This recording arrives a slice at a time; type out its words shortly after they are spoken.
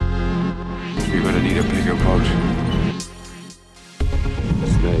need a bigger boat.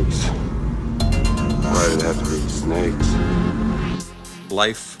 Snakes. Why did it have to be snakes?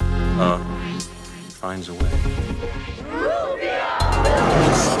 Life, finds a way.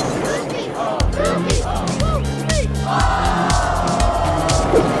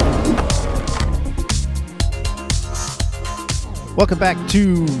 Welcome back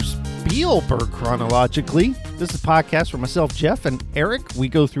to Spielberg Chronologically. This is a podcast where myself, Jeff, and Eric, we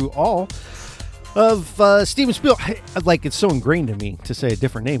go through all of Steven Spielberg. Like, it's so ingrained in me to say a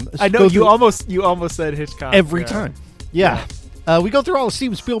different name. I know you almost said Hitchcock every time. Yeah. We go through all of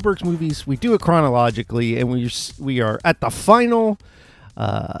Steven Spielberg's movies. We do it chronologically, and we are at the final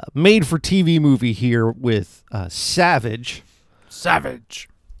made-for-TV movie here with Savage.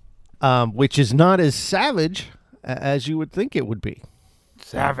 Which is not as savage as you would think it would be.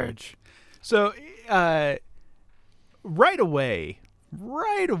 Savage. So, right away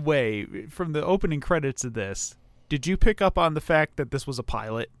from the opening credits of this, did you pick up on the fact that this was a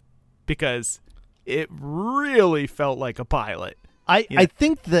pilot? Because it really felt like a pilot. I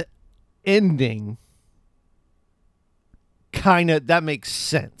think the ending that makes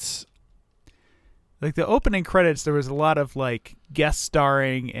sense. Like the opening credits, there was a lot of like guest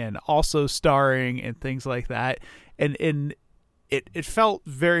starring and also starring and things like that. And it felt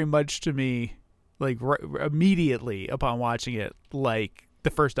very much to me like immediately upon watching it, like the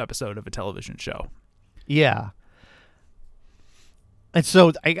first episode of a television show. Yeah. And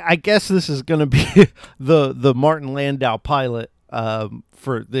so I guess this is going to be the Martin Landau pilot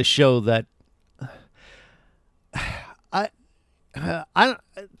for this show that how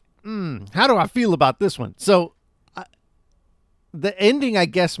do I feel about this one? So the ending, I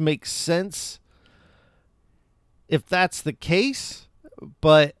guess, makes sense if that's the case,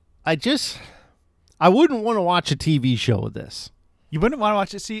 but I wouldn't want to watch a TV show with this. You wouldn't want to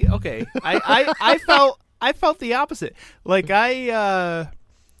watch it? See, okay. I felt the opposite. Like I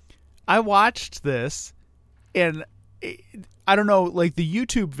watched this, and I don't know, like the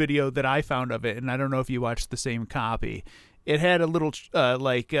YouTube video that I found of it, and I don't know if you watched the same copy. It had a little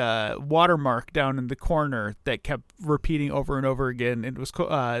watermark down in the corner that kept repeating over and over again. It was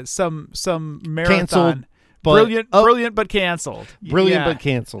some marathon. Canceled, brilliant but canceled. Brilliant but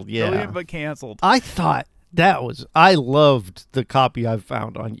canceled. Yeah, brilliant but canceled. I thought I loved the copy I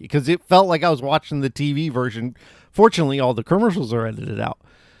found on you because it felt like I was watching the TV version. Fortunately, all the commercials are edited out.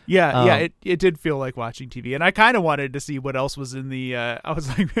 Yeah, it did feel like watching TV, and I kind of wanted to see what else was in the. I was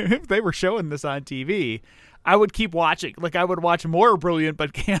like, if they were showing this on TV, I would keep watching. Like I would watch more brilliant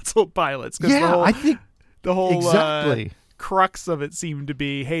but canceled pilots. Yeah, I think the whole exactly. Crux of it seemed to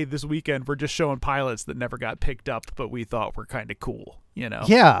be, hey, this weekend we're just showing pilots that never got picked up, but we thought were kind of cool, you know?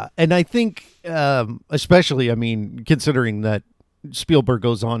 Yeah, and I think, especially, I mean, considering that Spielberg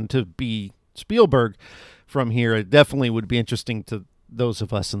goes on to be Spielberg from here, it definitely would be interesting to those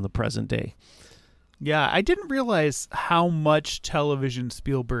of us in the present day. Yeah, I didn't realize how much television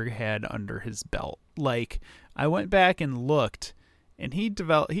Spielberg had under his belt. Like, I went back and looked, and he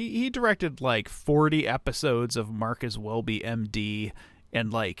directed like 40 episodes of Marcus Welby, MD,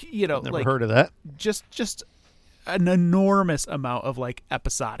 and like, you know, Never like heard of that. Just an enormous amount of like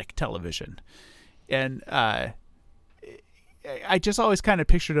episodic television. And I just always kind of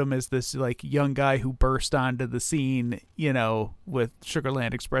pictured him as this like young guy who burst onto the scene, you know, with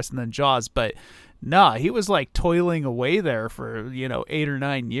Sugarland Express and then Jaws. But no, he was like toiling away there for, 8 or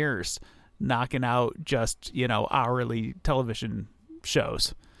 9 years, knocking out just, hourly television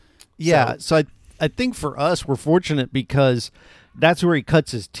shows. Yeah. So I think for us, we're fortunate because that's where he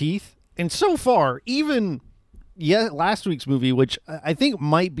cuts his teeth. And so far, even last week's movie, which I think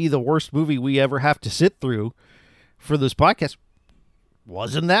might be the worst movie we ever have to sit through for this podcast,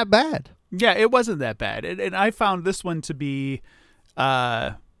 wasn't that bad. Yeah, it wasn't that bad. And I found this one to be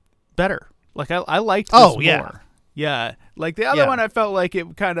better. Like, I liked this more. Yeah. Like, the other one, I felt like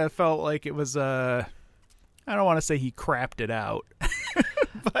it kind of felt like it was, I don't want to say he crapped it out.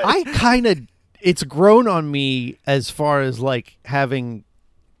 But it's grown on me as far as, like, having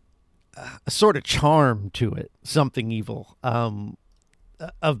a sort of charm to it, something evil,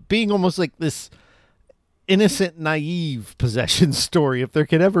 of being almost like this innocent, naive possession story, if there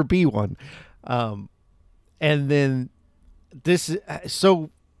could ever be one. And then this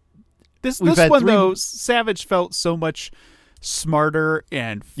one, though, Savage felt so much smarter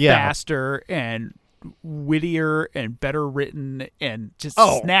and faster and wittier and better written and just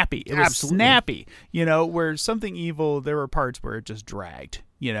snappy. It was snappy, where Something Evil, there were parts where it just dragged,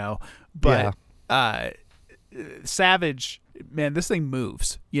 but Savage, man, this thing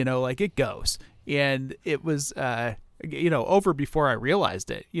moves, like it goes. And it was, over before I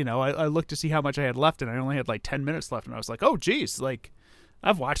realized it. I looked to see how much I had left, and I only had like 10 minutes left, and I was like, oh, geez, like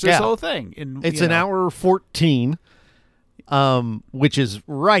I've watched this whole thing. And it's an hour 14, which is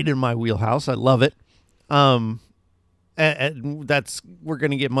right in my wheelhouse. I love it. And we're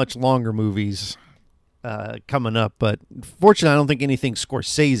going to get much longer movies coming up, but fortunately, I don't think anything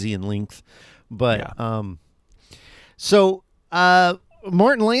Scorsese in length. But so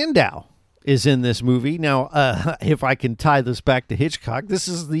Martin Landau is in this movie. Now, if I can tie this back to Hitchcock, this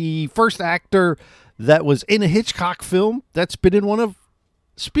is the first actor that was in a Hitchcock film that's been in one of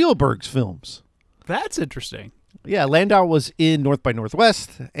Spielberg's films. That's interesting. Yeah, Landau was in North by Northwest,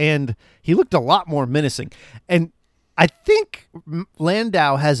 and he looked a lot more menacing. And I think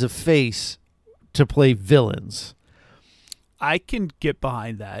Landau has a face to play villains. I can get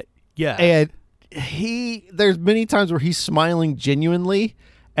behind that. Yeah. And there's many times where he's smiling genuinely,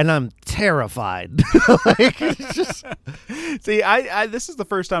 and I'm terrified. It's just... See, I this is the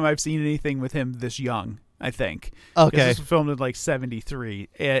first time I've seen anything with him this young, I think. Okay. This was filmed in like 73.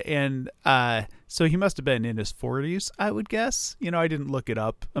 And so he must have been in his 40s, I would guess. I didn't look it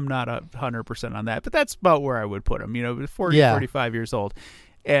up. I'm not 100% on that, but that's about where I would put him, 45 years old.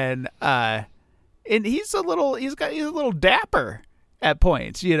 And he's a little dapper at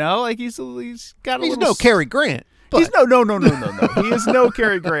points, like he's got a he's little... no Cary Grant. But... He's no. He is no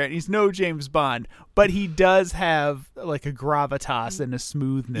Cary Grant. He's no James Bond, but he does have like a gravitas and a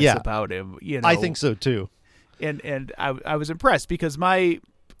smoothness about him. I think so too. And I was impressed because my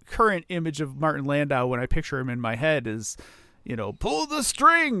current image of Martin Landau, when I picture him in my head, is pull the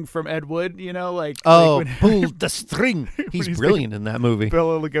string from Ed Wood. Pull the string. He's brilliant in that movie.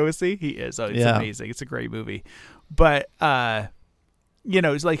 Bela Lugosi, he is. Oh, it's amazing. It's a great movie, but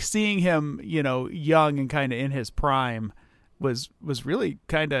it's like seeing him, young and kind of in his prime was really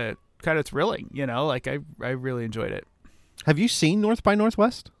kind of thrilling, I really enjoyed it. Have you seen North by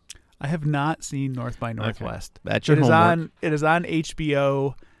Northwest? I have not seen North by Northwest. Okay. That's your homework. It is on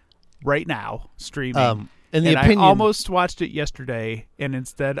HBO right now, streaming. I almost watched it yesterday, and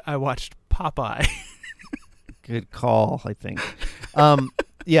instead I watched Popeye. Good call, I think. In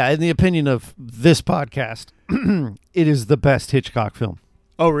the opinion of this podcast, it is the best Hitchcock film.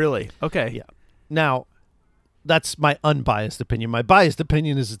 Oh, really? Okay. Yeah. Now, that's my unbiased opinion. My biased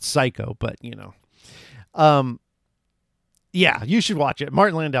opinion is it's Psycho, but, you should watch it.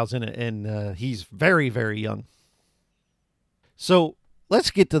 Martin Landau's in it, and he's very, very young. So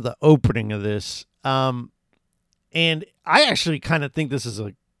let's get to the opening of this. And I actually kind of think this is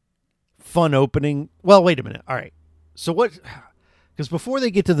a fun opening. Well, wait a minute. All right. So what... Because before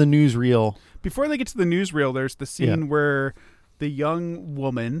they get to the newsreel... there's the scene where the young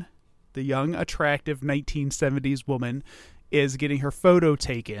woman, the young, attractive 1970s woman, is getting her photo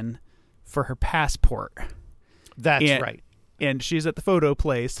taken for her passport. That's right. And she's at the photo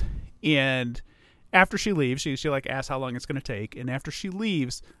place, and after she leaves, she like asks how long it's going to take, and after she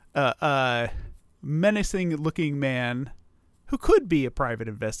leaves, a menacing-looking man who could be a private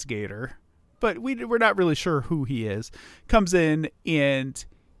investigator, but we're not really sure who he is, comes in, and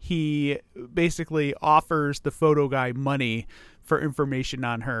he basically offers the photo guy money for information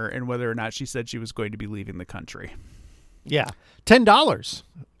on her and whether or not she said she was going to be leaving the country. Yeah. $10.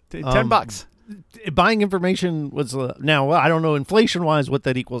 $10. Buying information was now, I don't know inflation-wise what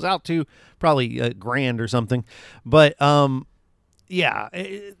that equals out to, probably $1,000 or something. But, so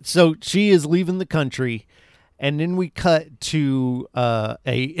she is leaving the country. And then we cut to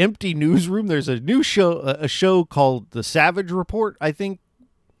a empty newsroom. There's a new show, a show called The Savage Report, I think.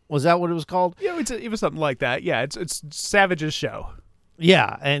 Was that what it was called? Yeah, it was something like that. Yeah, it's Savage's show.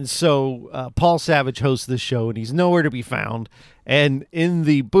 Yeah, and so Paul Savage hosts this show, and he's nowhere to be found. And in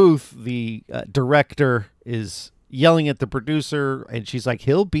the booth, the director is yelling at the producer, and she's like,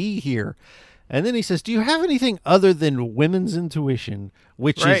 he'll be here. And then he says, do you have anything other than women's intuition,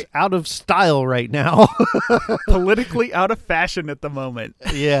 which is out of style right now? Politically out of fashion at the moment.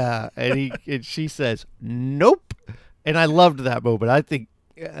 Yeah. And she says, nope. And I loved that moment. I think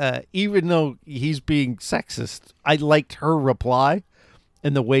even though he's being sexist, I liked her reply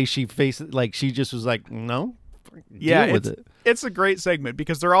and the way she faced it. Like, she just was like, no, deal with it. It's a great segment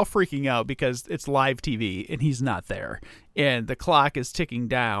because they're all freaking out because it's live TV and he's not there. And the clock is ticking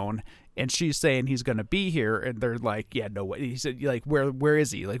down. And she's saying he's going to be here, and they're like, yeah, no way. He said, like, where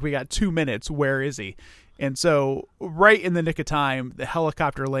is he? Like, we got 2 minutes. Where is he? And so right in the nick of time, the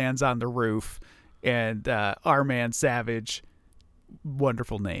helicopter lands on the roof, and our man Savage,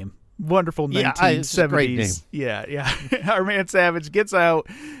 wonderful name, wonderful Yeah, it's a great name. 1970s. Yeah. Our man Savage gets out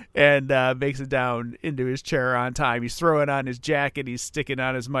and makes it down into his chair on time. He's throwing on his jacket. He's sticking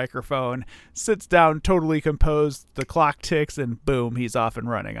on his microphone. Sits down, totally composed. The clock ticks, and boom, he's off and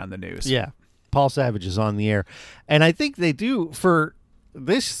running on the news. Yeah, Paul Savage is on the air, and I think they do for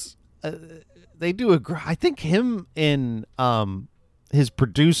this. They do I think him and his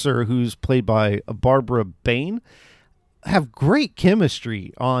producer, who's played by Barbara Bain, have great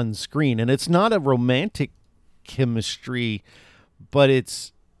chemistry on screen, and it's not a romantic chemistry, but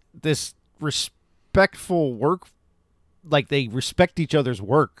it's this respectful work, like they respect each other's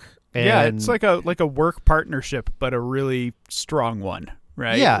work. And yeah, it's like a work partnership, but a really strong one,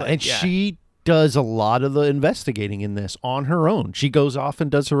 right? Yeah, and she does a lot of the investigating in this on her own. She goes off and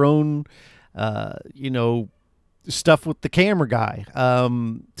does her own, stuff with the camera guy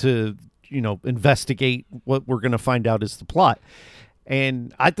to investigate what we're going to find out is the plot.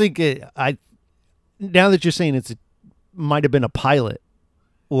 And I think now that you're saying it might have been a pilot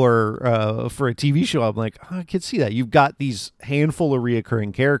or for a TV show, I'm like, I can see that. You've got these handful of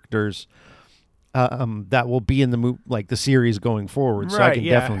reoccurring characters that will be in the like the series going forward. Right, so I can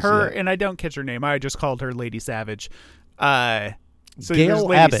definitely her, see that. and I don't catch her name. I just called her Lady Savage. So Gail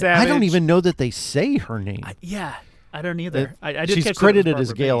Lady Abbott. Savage. I don't even know that they say her name. I don't either. I did She's catch credited that it was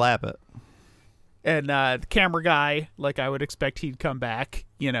as Barbara Gail Bain. Abbott. And the camera guy, like I would expect he'd come back,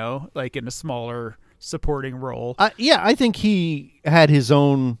 like in a smaller supporting role. I think he had his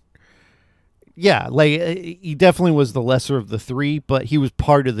own. Yeah, like he definitely was the lesser of the three, but he was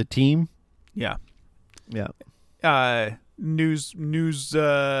part of the team. Yeah. Yeah. News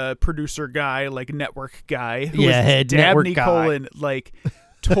producer guy, like network guy. Who Yeah, was head Dabney network guy. Coleman, like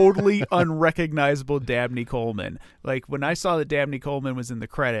totally unrecognizable Dabney Coleman. Like when I saw that Dabney Coleman was in the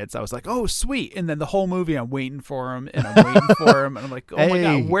credits, I was like, oh, sweet. And then the whole movie, I'm waiting for him and I'm waiting for him. And I'm like, oh my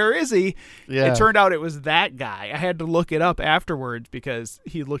Hey. God, where is he? Yeah. It turned out it was that guy. I had to look it up afterwards because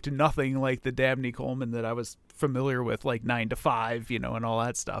he looked nothing like the Dabney Coleman that I was familiar with, like 9 to 5, and all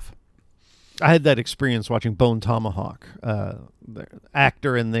that stuff. I had that experience watching Bone Tomahawk. The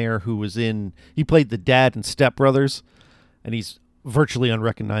actor in there he played the dad in Step Brothers, and he's virtually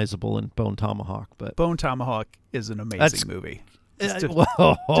unrecognizable in Bone Tomahawk. But Bone Tomahawk is an amazing movie. Just to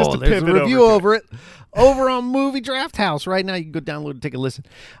there's a pivot review over over it over on Movie Draft House right now. You can go download and take a listen.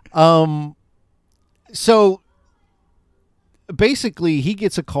 So basically, he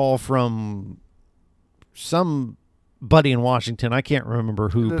gets a call from somebody in Washington. I can't remember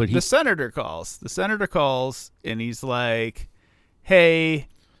who, but the senator calls. The senator calls, and he's like, "Hey,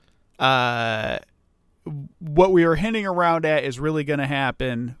 what we were hinting around at is really going to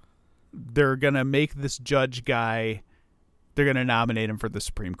happen. They're going to make this judge guy. They're going to nominate him for the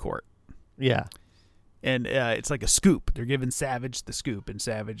Supreme Court." Yeah. And it's like a scoop. They're giving Savage the scoop, and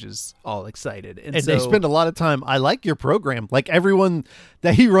Savage is all excited. And they spend a lot of time. I like your program. Like everyone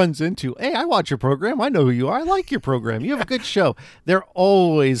that he runs into, hey, I watch your program. I know who you are. I like your program. You have a good show. They're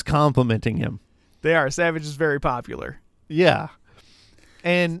always complimenting him. They are. Savage is very popular. Yeah.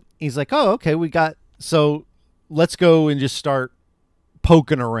 And he's like, oh, okay, so let's go and just start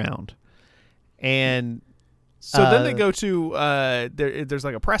poking around. And so then they go to there's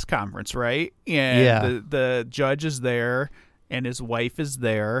like a press conference, right? And the judge is there, and his wife is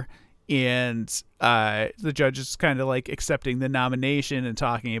there, and the judge is kind of like accepting the nomination and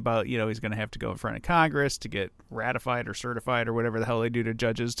talking about he's going to have to go in front of Congress to get ratified or certified or whatever the hell they do to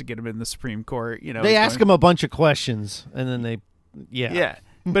judges to get him in the Supreme Court. They ask him a bunch of questions, and then yeah.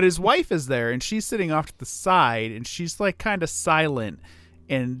 But his wife is there, and she's sitting off to the side, and she's like kind of silent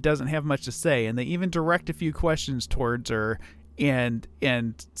and doesn't have much to say. And they even direct a few questions towards her, and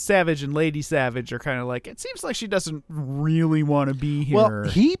Savage and Lady Savage are kind of like, it seems like she doesn't really want to be here. Well,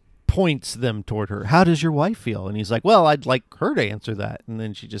 he points them toward her. How does your wife feel? And he's like, well, I'd like her to answer that. And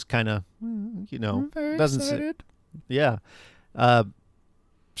then she just kind of, doesn't say. Yeah.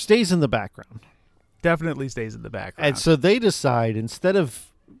 Stays in the background. Definitely stays in the background. And so they decide, instead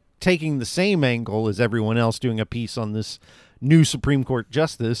of taking the same angle as everyone else doing a piece on this new Supreme Court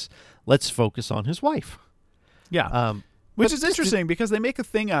justice, let's focus on his wife. Yeah. Which is interesting because they make a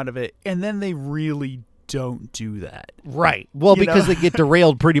thing out of it, and then they really don't do that. Right. Well, because they get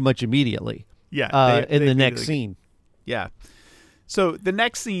derailed pretty much immediately. Yeah. In the next scene. Yeah. So the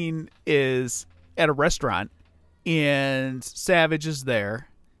next scene is at a restaurant, and Savage is there,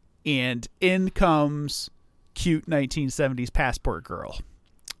 and in comes cute 1970s passport girl.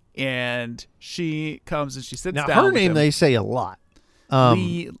 And she comes and she sits down. Now, her with name him. they say a lot.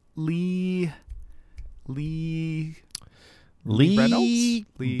 Lee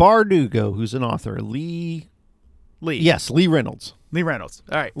Bardugo, who's an author. Lee. Yes, Lee Reynolds. Lee Reynolds.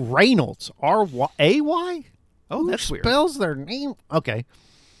 All right. Reynolds. R-A-Y? Oh, that's Who weird. spells their name? Okay.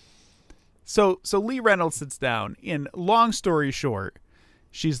 So Lee Reynolds sits down. In long story short,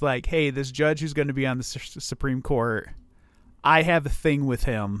 she's like, "Hey, this judge who's going to be on the Supreme Court, I have a thing with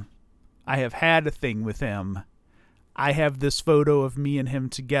him. I have had a thing with him. I have this photo of me and him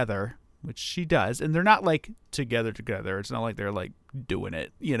together," which she does, and they're not like together. It's not like they're like doing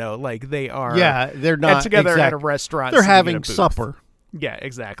it, like they are. Yeah, they're not together at a restaurant. They're sitting in a having booth. supper. Yeah,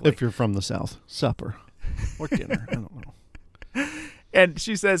 exactly. If you're from the South, supper or dinner. I don't know. And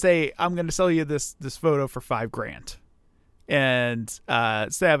she says, "Hey, I'm going to sell you this photo for $5,000." And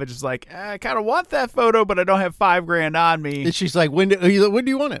Savage is like, "I kind of want that photo, but I don't have $5,000 on me." And she's like, when do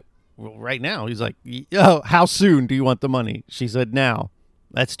you want it? Well, right now. He's like, "Oh, how soon do you want the money?" She said, "Now."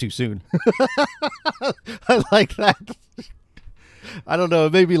 That's too soon. I like that. I don't know.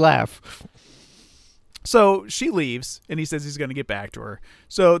 It made me laugh. So she leaves, and he says he's going to get back to her.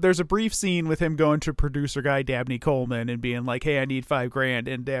 So there's a brief scene with him going to producer guy Dabney Coleman and being like, "Hey, I need $5,000,"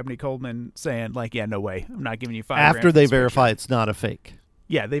 and Dabney Coleman saying like, "Yeah, no way, I'm not giving you $5,000." After they verify it's not a fake.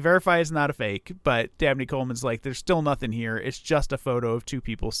 Yeah, they verify it's not a fake, but Dabney Coleman's like, "There's still nothing here. It's just a photo of two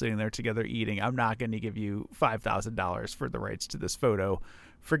people sitting there together eating. I'm not going to give you $5,000 for the rights to this photo.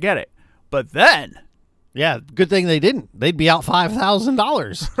 Forget it." But then, Yeah, good thing they didn't. They'd be out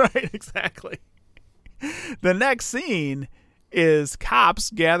 $5,000. right, exactly. The next scene is cops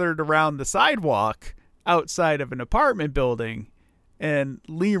gathered around the sidewalk outside of an apartment building, and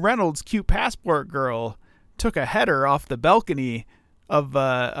Lee Reynolds' cute passport girl took a header off the balcony of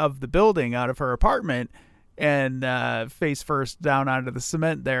the building out of her apartment and face first down onto the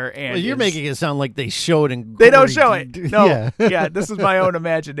cement there. And Well, you're making it sound like they show it in. they don't show it. No, Yeah. yeah, this is my own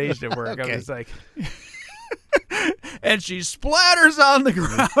imagination at work. Okay. I was like. And she splatters on the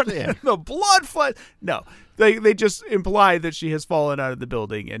ground, Yeah. and the blood flood. No, they just imply that she has fallen out of the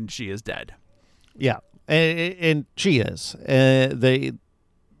building and she is dead. Yeah, and she is. And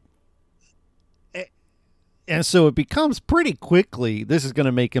so it becomes pretty quickly. This is going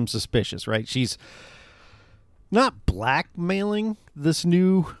to make him suspicious, right? She's not blackmailing this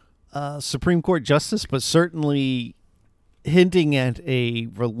new Supreme Court justice, but certainly hinting at a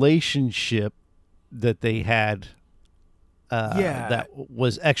relationship that they had that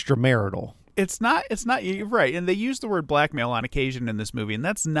was extramarital. It's not. You're right, and they use the word blackmail on occasion in this movie, and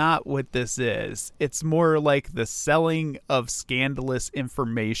that's not what this is. It's more like the selling of scandalous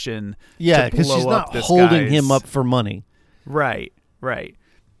information. Yeah, because she's not holding him up for money. Right.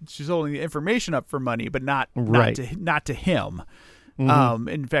 She's holding the information up for money, but not to him. Mm-hmm.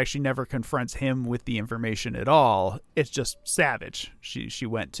 In fact, she never confronts him with the information at all. It's just Savage. She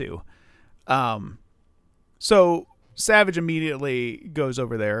went to. So Savage immediately goes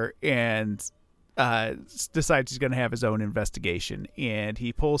over there and decides he's going to have his own investigation. And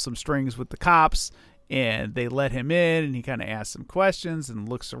he pulls some strings with the cops, and they let him in, and he kind of asks some questions and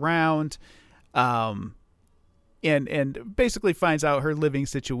looks around. And basically finds out her living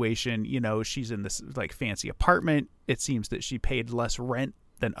situation. She's in this like fancy apartment. It seems that she paid less rent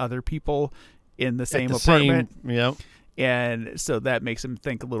than other people in the same apartment. Yep. And so that makes him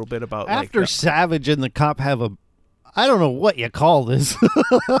think a little bit about After Savage and the cop have I don't know what you call this.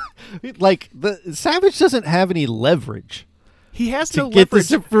 Like the Savage doesn't have any leverage. he has To no get leverage.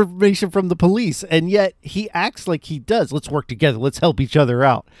 this information from the police, and yet he acts like he does. Let's work together. Let's help each other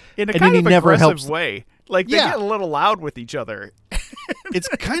out. In a and kind then of he never aggressive helps. way. Like they Yeah. get a little loud with each other. It's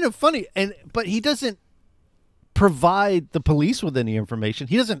kind of funny, but he doesn't provide the police with any information.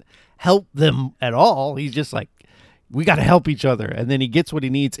 He doesn't help them at all. He's just like, we got to help each other, and then he gets what he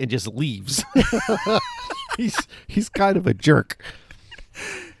needs and just leaves. He's kind of a jerk.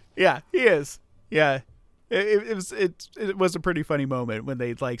 Yeah, he is. Yeah. It was a pretty funny moment when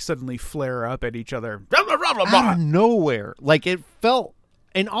they like suddenly flare up at each other. Blah, blah, blah, blah, blah. Out of nowhere, like it felt.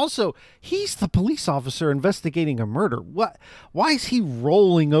 And also, he's the police officer investigating a murder. What? Why is he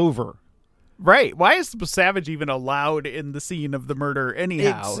rolling over? Right. Why is Savage even allowed in the scene of the murder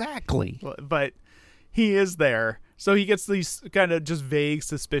anyhow? Exactly. But he is there. So he gets these kind of just vague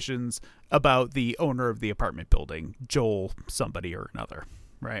suspicions about the owner of the apartment building, Joel somebody or another,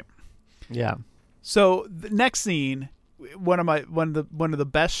 right? Yeah. So the next scene, one of the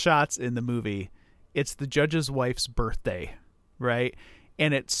best shots in the movie, it's the judge's wife's birthday, right?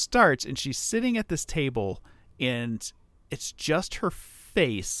 And it starts, and she's sitting at this table, and it's just her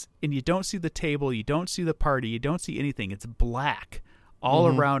face, and you don't see the table, you don't see the party, you don't see anything. It's black all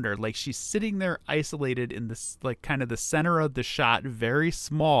around her. Like she's sitting there isolated in this, like kind of the center of the shot, very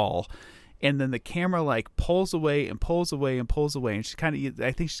small. And then the camera like pulls away and pulls away and pulls away. And she's kind of,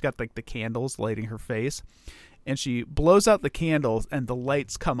 I think she's got like the candles lighting her face. and she blows out the candles and the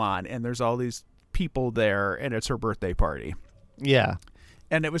lights come on and there's all these people there and it's her birthday party. Yeah.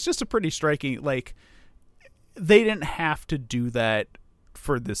 And it was just a pretty striking, like, they didn't have to do that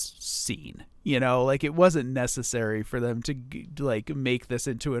for this scene, you know, like it wasn't necessary for them to like make this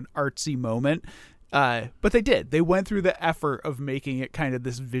into an artsy moment. But they did. They went through the effort of making it kind of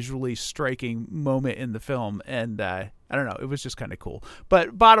this visually striking moment in the film. And I don't know, it was just kind of cool.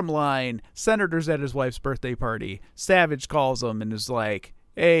 But bottom line, Senator's at his wife's birthday party. Savage calls him and is like,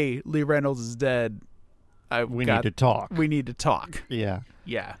 hey, Lee Reynolds is dead. We need to talk. We need to talk. Yeah.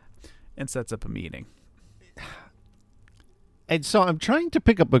 Yeah. And sets up a meeting. And so I'm trying to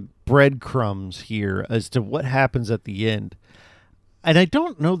pick up a breadcrumbs here as to what happens at the end. And I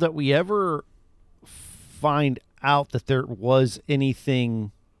don't know that we ever find out that there was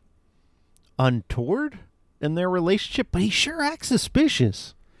anything untoward in their relationship, but he sure acts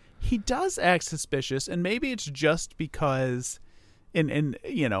suspicious. He does act suspicious, and maybe it's just because, and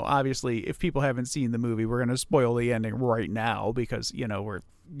you know, obviously, if people haven't seen the movie, we're going to spoil the ending right now because, you know, we're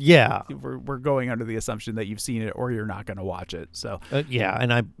going under the assumption that you've seen it or you're not going to watch it. So yeah,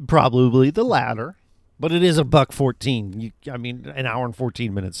 and I probably the latter, but it is $1.14. I mean, an hour and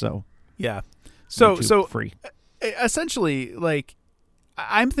 14 minutes. So yeah, so free. Essentially, like,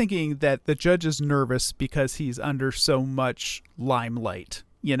 I'm thinking that the judge is nervous because he's under so much limelight.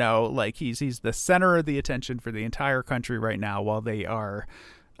 You know, like he's the center of the attention for the entire country right now while they are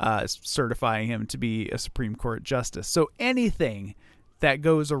certifying him to be a Supreme Court justice. So anything that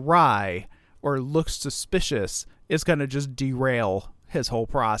goes awry or looks suspicious is going to just derail his whole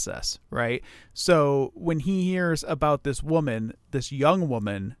process, right? So when he hears about this woman, this young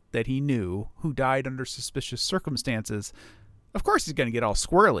woman that he knew who died under suspicious circumstances, of course he's going to get all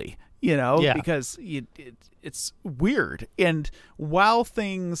squirrely, you know, because it's weird. And while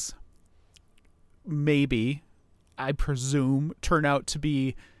things maybe, I presume, turn out to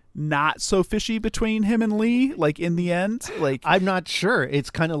be not so fishy between him and Lee, like in the end, like I'm not sure. It's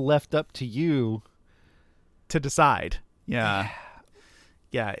kind of left up to you to decide. Yeah.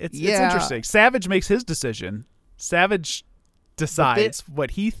 Yeah, it's interesting. Savage makes his decision. Savage decides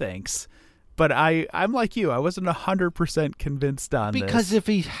what he thinks. But I'm like you. I wasn't 100% convinced on this. Because if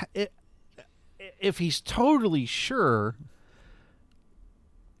he's totally sure,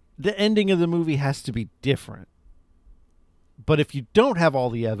 the ending of the movie has to be different. But if you don't have all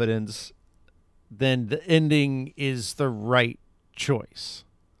the evidence, then the ending is the right choice.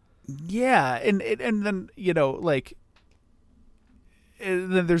 Yeah, and then, you know, like,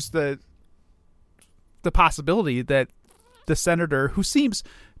 and then there's the possibility that the senator, who seems,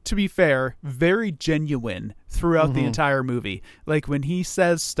 to be fair, very genuine throughout the entire movie, like when he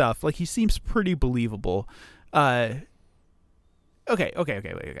says stuff, like he seems pretty believable. Okay.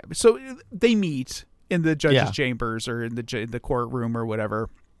 So they meet in the judge's chambers or in the courtroom or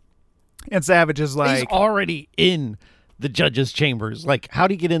whatever, and Savage is like, he's already in the judge's chambers. Like,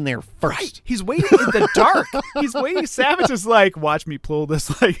 how'd he get in there first? Right. He's waiting in the dark. He's waiting. Savage is like, watch me pull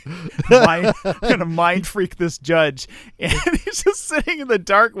this, like, gonna mind freak this judge. And he's just sitting in the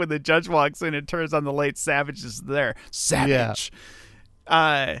dark when the judge walks in and turns on the light. Savage is there. Savage.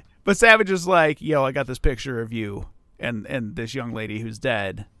 Yeah. But Savage is like, yo, I got this picture of you and this young lady who's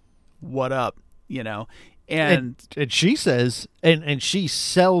dead. What up? You know? And she says, and she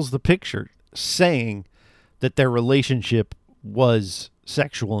sells the picture saying that their relationship was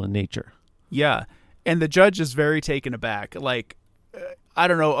sexual in nature. Yeah. And the judge is very taken aback. Like, I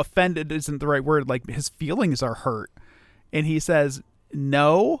don't know, offended isn't the right word. Like, his feelings are hurt. And he says,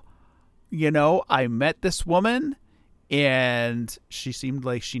 no, you know, I met this woman and she seemed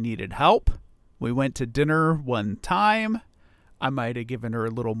like she needed help. We went to dinner one time. I might have given her a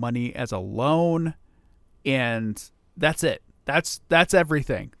little money as a loan. And that's it. That's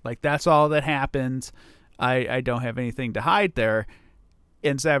everything. Like, that's all that happened. I don't have anything to hide there.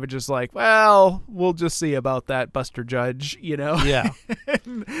 And Savage is like, well, we'll just see about that, Buster Judge, you know? Yeah.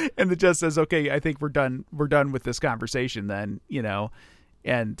 and the judge says, okay, I think we're done with this conversation then, you know,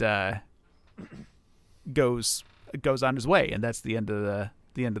 and goes on his way. And that's the end of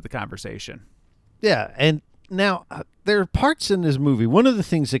the conversation. Yeah. And now there are parts in this movie. One of the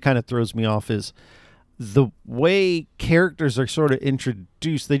things that kind of throws me off is the way characters are sort of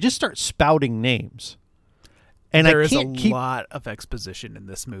introduced. They just start spouting names. And there is a lot of exposition in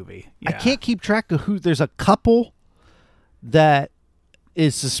this movie. Yeah. I can't keep track of who. There's a couple that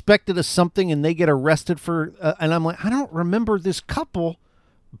is suspected of something and they get arrested for, and I'm like, I don't remember this couple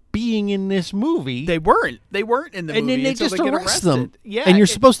being in this movie. They weren't in the movie. And then they just arrest them. Yeah. And you're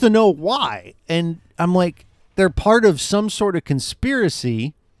supposed to know why. And I'm like, they're part of some sort of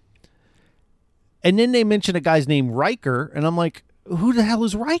conspiracy. And then they mention a guy's named Riker, and I'm like, who the hell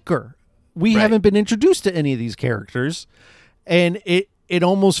is Riker? We Right. haven't been introduced to any of these characters, and it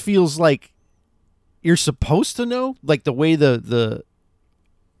almost feels like you're supposed to know, like the way the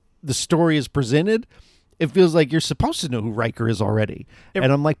story is presented. It feels like you're supposed to know who Riker is already, and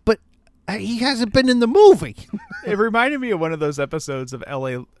I'm like, but he hasn't been in the movie. It reminded me of one of those episodes of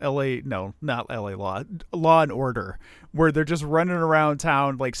not LA Law and Order, where they're just running around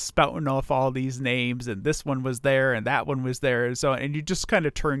town like spouting off all these names, and this one was there and that one was there, and so, and you just kind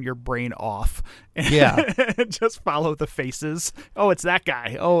of turn your brain off and Yeah. just follow the faces. Oh, it's that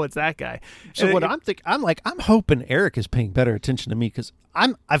guy. Oh, it's that guy. So And what it- I'm hoping Eric is paying better attention to me, because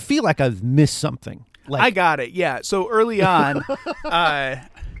I feel like I've missed something. Like, I got it. Yeah. So early on,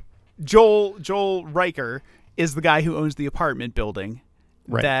 Joel Riker is the guy who owns the apartment building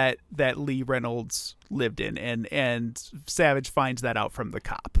Right. that Lee Reynolds lived in, and Savage finds that out from the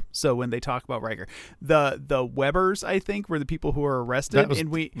cop. So when they talk about Riker, the Webbers, I think, were the people who were arrested, That was and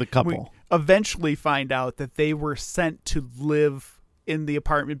we the couple. we eventually find out that they were sent to live in the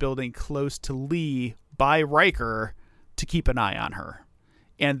apartment building close to Lee by Riker to keep an eye on her.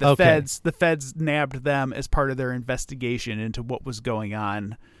 And the Okay. feds nabbed them as part of their investigation into what was going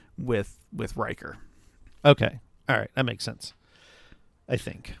on with Riker. okay, all right, that makes sense, I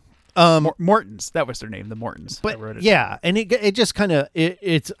think. Mortons, that was their name, the Mortons. I But wrote it. yeah, and it just kind of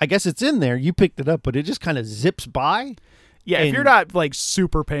it's I guess it's in there. You picked it up, but it just kind of zips by. Yeah, if and- you're not like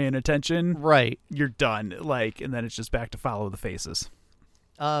super paying attention, Right. you're done. Like, and then it's just back to follow the faces.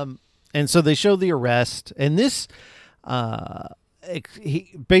 And so they show the arrest, and this,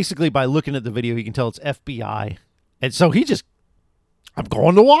 he basically, by looking at the video, you can tell it's FBI, and so I'm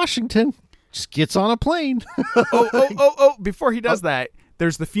going to Washington. Just gets on a plane. Oh! Before he does that,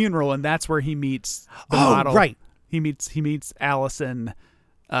 there's the funeral, and that's where he meets the Oh, model. right. He meets Allison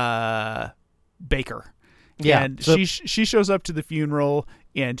Baker. Yeah, and so- she shows up to the funeral,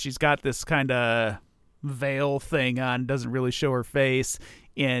 and she's got this kind of veil thing on, doesn't really show her face,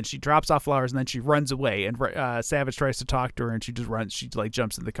 and she drops off flowers, and then she runs away, and Savage tries to talk to her, and she just runs. She like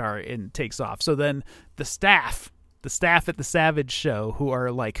jumps in the car and takes off. So then the staff at the Savage show, who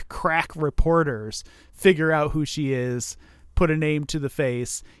are like crack reporters, figure out who she is, put a name to the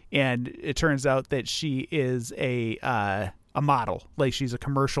face, and it turns out that she is a model. Like, she's a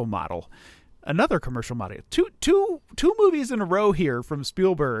commercial model. Another commercial model. Two movies in a row here from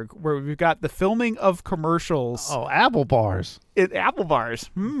Spielberg, where we've got the filming of commercials. Oh, apple bars. Apple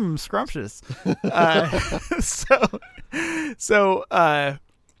bars. Scrumptious. So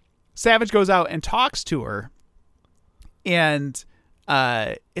Savage goes out and talks to her, and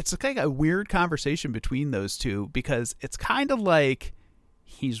it's kind of a weird conversation between those two, because it's kind of like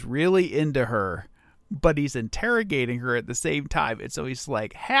he's really into her, but he's interrogating her at the same time. And so he's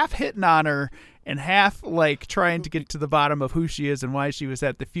like half hitting on her and half like trying to get to the bottom of who she is and why she was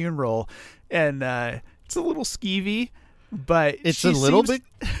at the funeral. And it's a little skeevy, but It's she a little seems-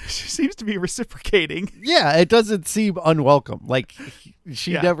 she seems to be reciprocating. Yeah, it doesn't seem unwelcome. Like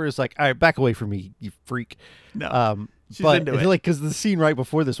she Yeah. never is like, all right, back away from me, you freak. No, she's but into it. like, because the scene right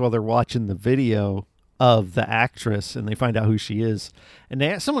before this, while they're watching the video of the actress and they find out who she is,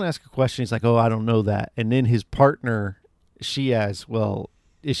 and someone asks a question, he's like, oh, I don't know that. And then his partner, she asks, well,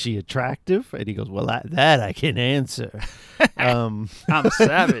 is she attractive? And he goes, well, that I can answer. I'm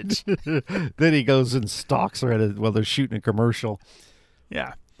Savage. Then he goes and stalks her while they're shooting a commercial.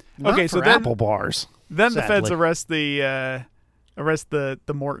 Yeah. Not Okay, so for then apple bars. Then the feds sadly. arrest the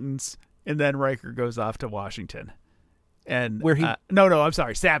Mortons, and then Riker goes off to Washington. And Where he- no, I'm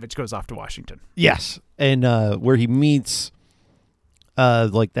sorry, Savage goes off to Washington. Yes, and where he meets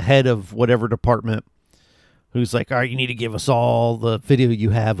like the head of whatever department, who's like, all right, you need to give us all the video you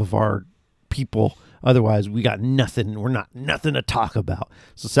have of our people, otherwise we got nothing. We're not nothing to talk about.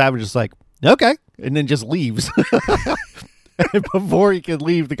 So Savage is like, okay, and then just leaves. And before he can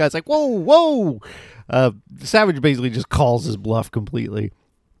leave, the guy's like, whoa. Savage basically just calls his bluff completely.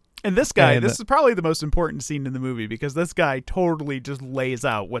 And this guy, And- this is probably the most important scene in the movie, because this guy totally just lays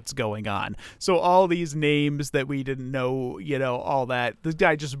out what's going on. So all these names that we didn't know, all that, this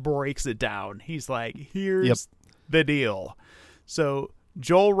guy just breaks it down. He's like, here's Yep. the deal. So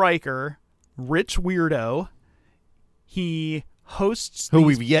Joel Riker, rich weirdo, he hosts Who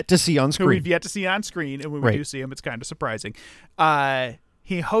these we've yet to see on who screen. we've yet to see on screen, and when we Right. do see him, it's kind of surprising.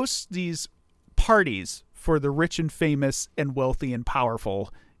 He hosts these parties for the rich and famous and wealthy and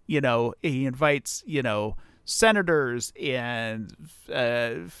powerful. He invites, senators and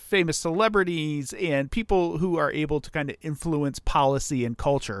famous celebrities and people who are able to kind of influence policy and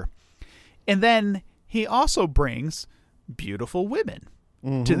culture. And then he also brings beautiful women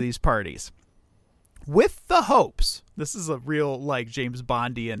to these parties. with the hopes, this is a real like James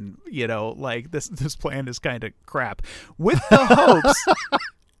Bondian, like this plan is kind of crap, with the hopes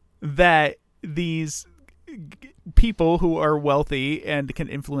that these people who are wealthy and can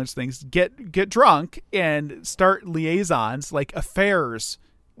influence things get drunk and start liaisons, like affairs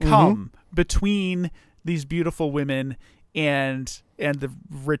come between these beautiful women and the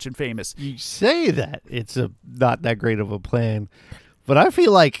rich and famous. You say that it's not that great of a plan, but I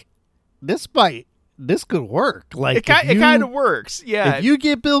feel like this could work. Like it kind of works. Yeah. If you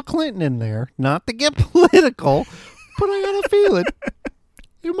get Bill Clinton in there, not to get political, but I got a feeling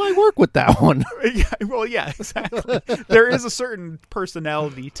you might work with that one. Yeah, exactly. There is a certain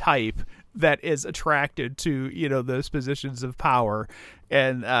personality type that is attracted to, those positions of power.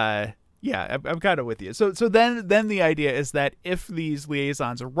 And, I'm kind of with you. So then the idea is that if these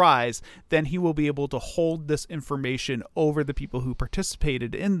liaisons arise, then he will be able to hold this information over the people who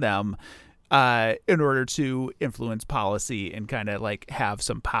participated in them, in order to influence policy and kind of like have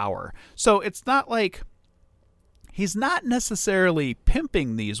some power. So it's not like he's not necessarily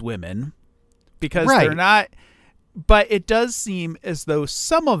pimping these women because they're not, but it does seem as though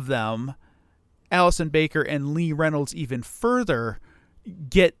some of them, Allison Baker and Lee Reynolds even further,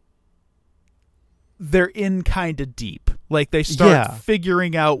 they're in kind of deep. Like they start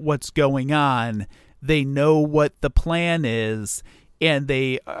figuring out what's going on. They know what the plan is, and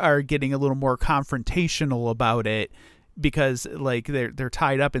they are getting a little more confrontational about it because like they're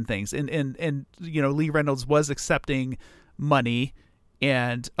tied up in things. And Lee Reynolds was accepting money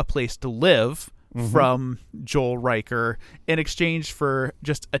and a place to live from Joel Riker in exchange for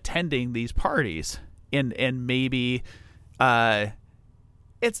just attending these parties. And maybe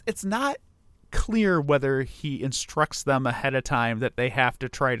it's not clear whether he instructs them ahead of time that they have to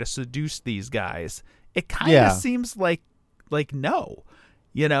try to seduce these guys. It kind of seems like no,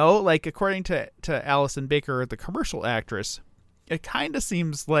 like according to Allison Baker, the commercial actress, it kind of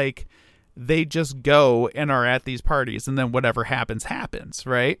seems like they just go and are at these parties and then whatever happens,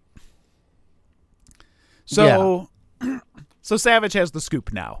 right? So, so Savage has the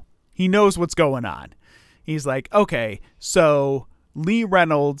scoop now. He knows what's going on. He's like, okay, so Lee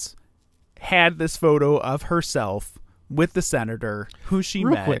Reynolds had this photo of herself with the senator who she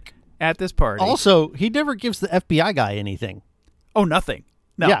met at this party. Also, he never gives the FBI guy anything. Oh, nothing.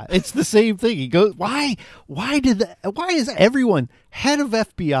 No. Yeah, it's the same thing. He goes, why is everyone, head of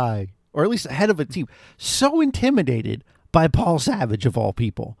FBI, or at least head of a team, so intimidated by Paul Savage of all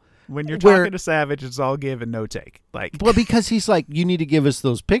people? When you're talking to Savage, it's all give and no take. Well, because he's like, you need to give us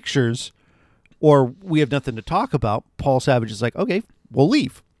those pictures or we have nothing to talk about. Paul Savage is like, okay, we'll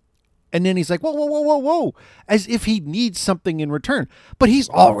leave. And then he's like, whoa, as if he needs something in return. But he's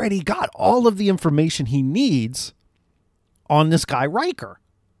already got all of the information he needs on this guy, Riker.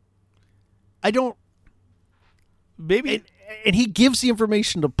 And he gives the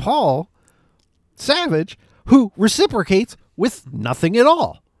information to Paul Savage, who reciprocates with nothing at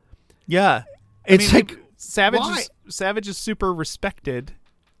all. Yeah. Savage is super respected.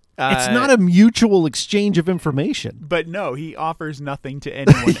 It's not a mutual exchange of information. But no, he offers nothing to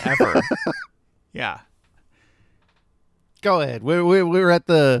anyone ever. Yeah. Go ahead. We're at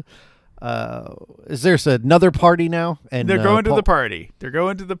the... is there another party now? And they're going to the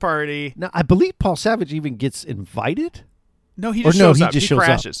party. Now, I believe Paul Savage even gets invited. No, he just shows up. He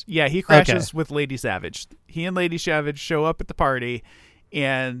crashes. Yeah, he crashes with Lady Savage. He and Lady Savage show up at the party,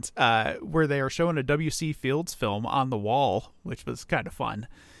 and where they are showing a W.C. Fields film on the wall, which was kind of fun.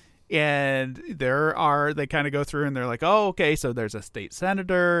 And they kind of go through and they're like, oh, okay, so there's a state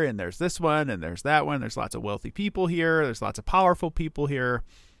senator and there's this one and there's that one. There's lots of wealthy people here. There's lots of powerful people here.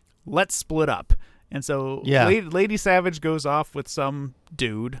 Let's split up. And so Lady Savage goes off with some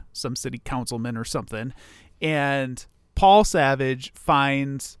dude, some city councilman or something. And Paul Savage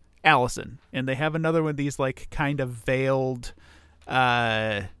finds Allison. And they have another one of these like kind of veiled,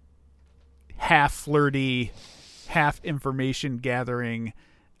 half flirty, half information gathering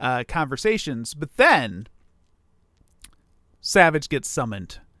conversations, but then Savage gets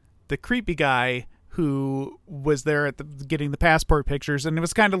summoned. The creepy guy who was there at getting the passport pictures and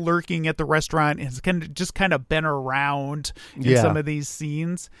was kind of lurking at the restaurant and has kind of been around in some of these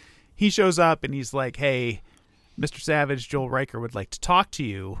scenes. He shows up and he's like, "Hey, Mr. Savage, Joel Riker would like to talk to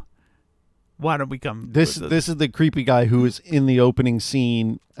you. Why don't we come?" This is the creepy guy who is in the opening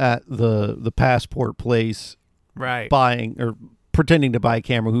scene at the passport place, right? Buying or pretending to buy a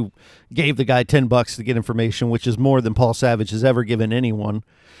camera, who gave the guy $10 to get information, which is more than Paul Savage has ever given anyone.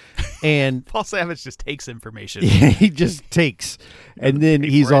 And Paul Savage just takes information. Yeah, he just takes. And then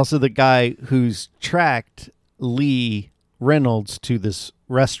he's also the guy who's tracked Lee Reynolds to this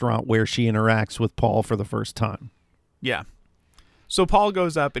restaurant where she interacts with Paul for the first time. Yeah. So Paul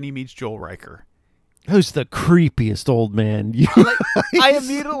goes up and he meets Joel Riker. Who's the creepiest old man? I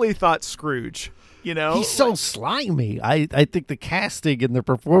immediately thought Scrooge. You know, he's so slimy. I think the casting and the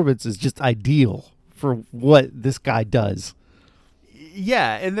performance is just ideal for what this guy does.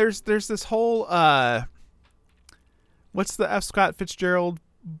 Yeah, and there's this whole what's the F. Scott Fitzgerald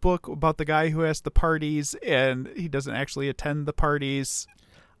book about the guy who has the parties and he doesn't actually attend the parties?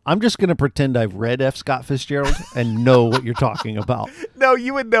 I'm just going to pretend I've read F. Scott Fitzgerald and know what you're talking about. No,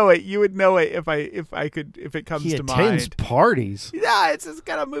 you would know it. You would know it if it comes to mind. He attends parties. Yeah, it's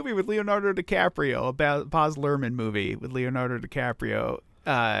got a movie with Leonardo DiCaprio, a Baz Luhrmann movie with Leonardo DiCaprio.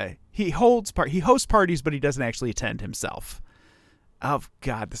 He hosts parties, but he doesn't actually attend himself. Oh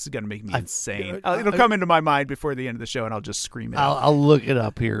God, this is gonna make me insane. It'll come into my mind before the end of the show, and I'll just scream it out. I'll look it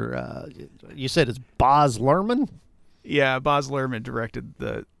up here. You said it's Baz Luhrmann? Yeah, Baz Luhrmann directed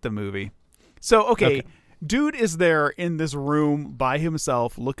the movie. So, okay, dude is there in this room by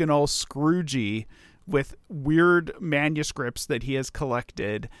himself, looking all Scroogey with weird manuscripts that he has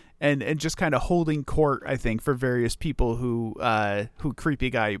collected and just kind of holding court, I think, for various people who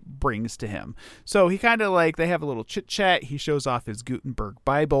Creepy Guy brings to him. So he kind of they have a little chit chat. He shows off his Gutenberg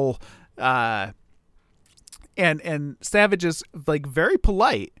Bible, and Savage is very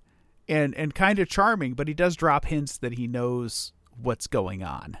polite and kind of charming, but he does drop hints that he knows what's going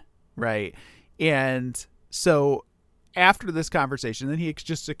on, right? And so after this conversation, then he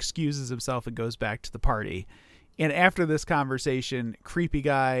just excuses himself and goes back to the party. And after this conversation, Creepy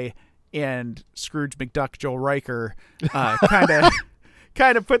Guy and Scrooge McDuck, Joel Riker,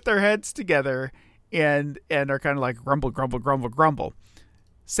 kind of put their heads together and are kind of like grumble, grumble, grumble, grumble.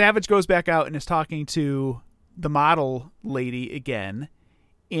 Savage goes back out and is talking to the model lady again.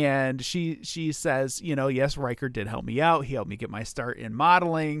 And she says, yes, Riker did help me out. He helped me get my start in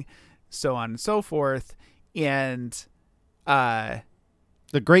modeling, so on and so forth. And The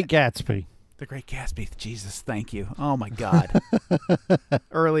Great Gatsby. The Great Gatsby. Jesus, thank you. Oh, my God.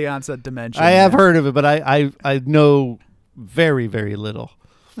 Early onset dementia. I have heard of it, but I know very, very little.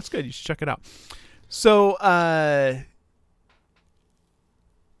 That's good. You should check it out. So, where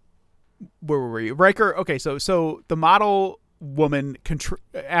were we? Riker. Okay, so the model woman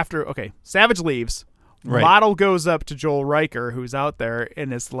Savage leaves. Right. Model goes up to Joel Riker, who's out there,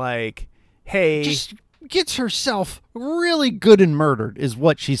 and is like, hey, just gets herself really good and murdered is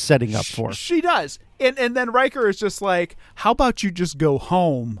what she's setting up for. She does. And then Riker is just like, how about you just go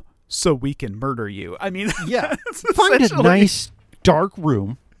home so we can murder you? I mean, yeah. Find a nice dark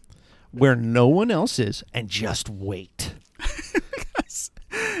room where no one else is and just wait.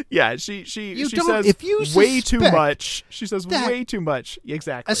 Yeah, she says if you way too much. She says way too much.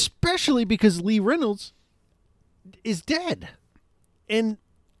 Exactly. Especially because Lee Reynolds is dead. And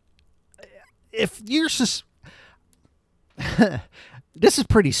if you're this is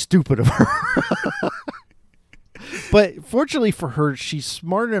pretty stupid of her. But fortunately for her, she's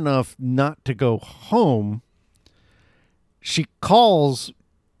smart enough not to go home. She calls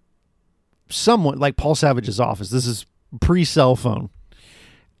someone like Paul Savage's office. This is pre-cell phone.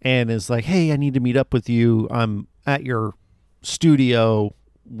 And is like, hey, I need to meet up with you. I'm at your studio.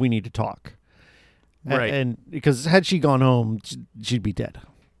 We need to talk. Right. And because had she gone home, she'd be dead.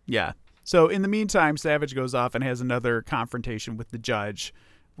 Yeah. So in the meantime, Savage goes off and has another confrontation with the judge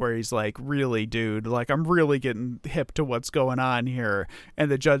where he's like, really, dude, I'm really getting hip to what's going on here. And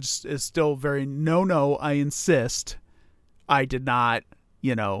the judge is still very, no, I insist. I did not,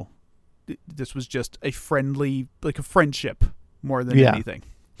 this was just a friendly, a friendship more than anything.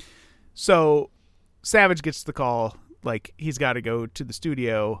 So Savage gets the call, he's got to go to the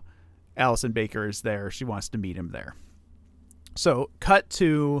studio. Allison Baker is there. She wants to meet him there. So cut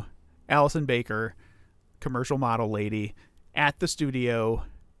to Allison Baker, commercial model lady, at the studio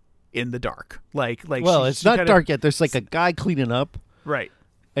in the dark. It's not dark yet. There's a guy cleaning up. Right.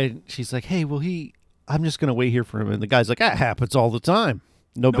 And she's like, hey, I'm just going to wait here for him. And the guy's like, that happens all the time.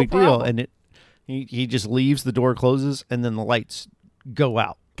 No big deal. And he just leaves, the door closes, and then the lights go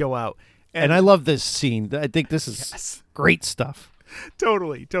out. And I love this scene. I think this is great stuff.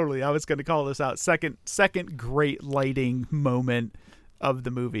 Totally. I was going to call this out. Second great lighting moment of the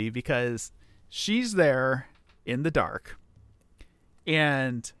movie, because she's there in the dark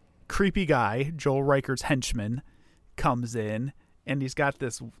and Creepy Guy, Joel Riker's henchman, comes in and he's got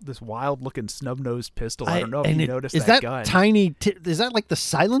this wild looking snub-nosed pistol. I don't know if you noticed that gun. Tiny is that like the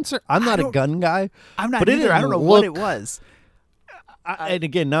silencer? I'm not a gun guy. I'm not either. I don't know what it was. And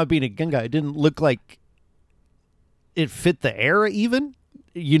again, not being a gun guy, it didn't look like it fit the era even.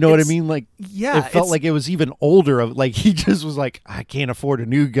 You know what I mean? Like, yeah, it felt like it was even older. Of like, he just was like, I can't afford a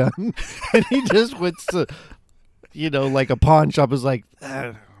new gun, and he just went to, like a pawn shop. Is like,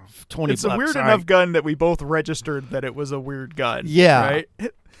 $20. It's a weird all enough right. gun that we both registered that it was a weird gun. Yeah. Right.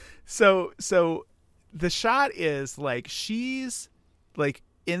 So the shot is like she's like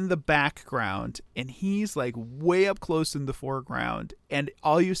in the background and he's like way up close in the foreground, and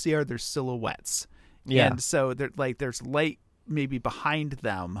all you see are their silhouettes. Yeah. And so there's light maybe behind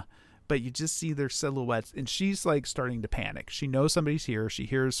them, but you just see their silhouettes, and she's like starting to panic. She knows somebody's here. She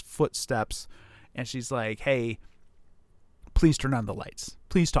hears footsteps, and she's like, hey, please turn on the lights.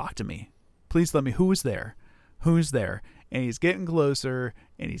 Please talk to me. Please let me. Who's there? Who's there? And he's getting closer,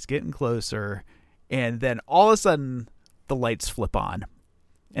 and he's getting closer, and then all of a sudden the lights flip on,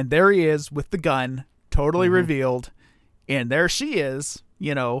 and there he is with the gun, totally revealed, and there she is,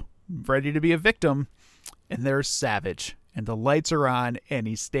 ready to be a victim, and there's Savage, and the lights are on, and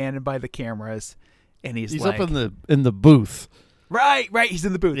he's standing by the cameras, and he's like, up in the booth. Right, he's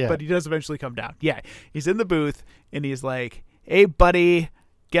in the booth, Yeah. but he does eventually come down. Yeah, he's in the booth, and he's like, hey, buddy,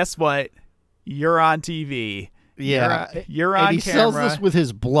 guess what? You're on TV. Yeah, You're on and he camera. sells this with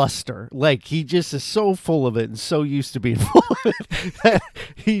his bluster. Like, he just is so full of it and so used to being full of it that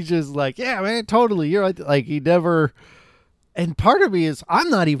he's just like, yeah, man, totally. You're right. Like, he never. And part of me is, I'm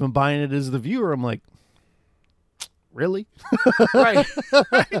not even buying it as the viewer. I'm like, really? Right.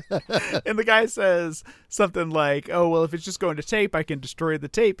 And the guy says something like, oh, well, if it's just going to tape, I can destroy the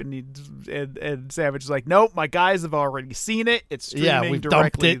tape. And Savage is like, nope, my guys have already seen it. It's streaming we've dumped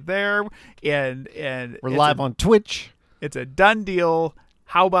directly it. there. And We're live on Twitch. It's a done deal.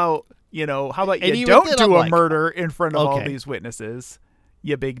 How about you And you even don't then, do I'm a like, murder in front of all okay. these witnesses,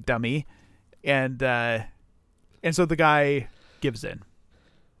 you big dummy. And so the guy gives in.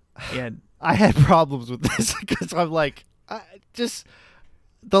 And I had problems with this because I'm like, just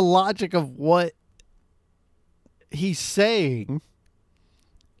the logic of what he's saying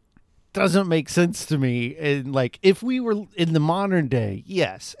doesn't make sense to me. And like, if we were in the modern day,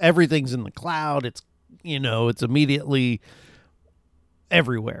 yes, everything's in the cloud. It's, it's immediately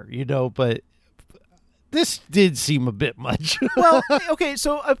everywhere, but this did seem a bit much. well, okay,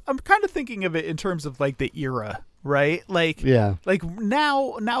 so I'm kind of thinking of it in terms of like the era, right? Like, Yeah. like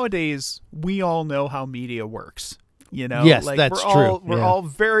nowadays we all know how media works. Yes, like that's we're true. all we're Yeah. all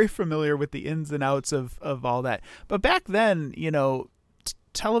very familiar with the ins and outs of all that. But back then,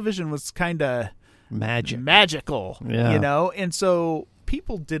 television was kind of magical, Yeah. and so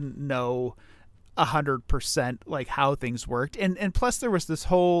people didn't know 100% like how things worked, and plus there was this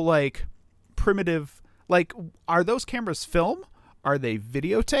whole like primitive, like, are those cameras film? Are they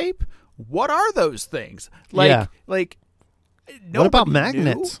videotape? What are those things? Like, Yeah. like. What about nobody knew.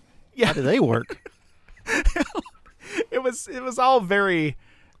 magnets? Yeah. How do they work? It was all very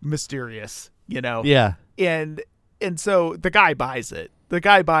mysterious, Yeah. And so the guy buys it. The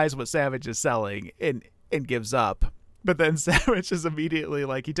guy buys what Savage is selling and gives up. But then Savage is immediately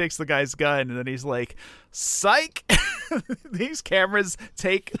like, he takes the guy's gun and then he's like, psych. These cameras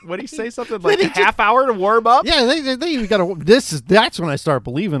take, what do you say, something like a half hour to warm up? Yeah, they even got to. That's when I start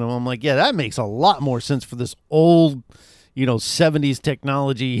believing him. I'm like, yeah, that makes a lot more sense for this old, 70s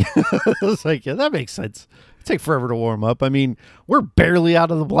technology. I was like, yeah, that makes sense. It take forever to warm up. I mean, we're barely out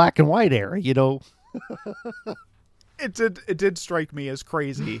of the black and white era, It did strike me as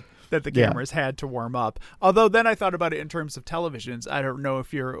crazy that the Yeah. cameras had to warm up. Although then I thought about it in terms of televisions. I don't know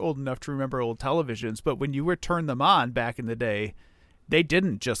if you're old enough to remember old televisions, but when you would turn them on back in the day, they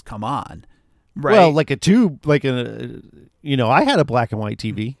didn't just come on. Right. Well, like a tube, like I had a black and white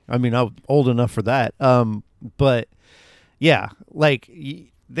TV. I mean, I was old enough for that. But yeah, like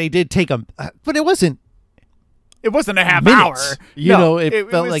they did take them, but it wasn't it wasn't a half minutes. hour. It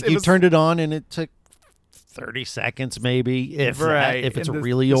felt was- like it you was- turned it on and it took 30 seconds maybe, if it's and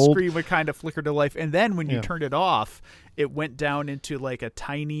really the old. screen would kind of flicker to life, and then when you Yeah. turned it off, it went down into like a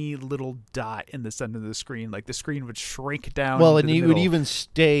tiny little dot in the center of the screen. Like the screen would shrink down. Well, into and the you would middle. even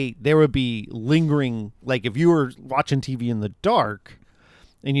stay. There would be lingering, like if you were watching TV in the dark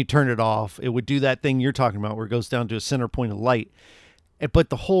and you turn it off, it would do that thing you're talking about, where it goes down to a center point of light. But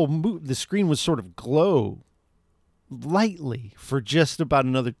the whole the screen would sort of glow lightly for just about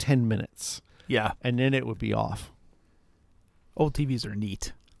another 10 minutes, Yeah, and then it would be off. old TVs are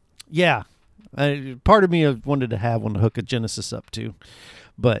neat. Yeah, part of me wanted to have one to hook a Genesis up to,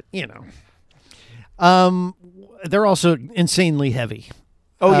 but they're also insanely heavy.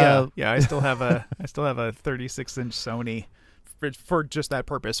 Oh yeah. I still have a 36-inch Sony for just that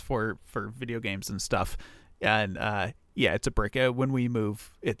purpose for video games and stuff. And yeah, it's a brick. When we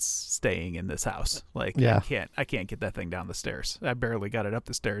move, it's staying in this house. Like, Yeah. I can't get that thing down the stairs. I barely got it up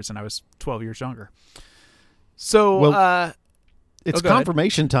the stairs, and I was 12 years younger. So, Well, it's go ahead.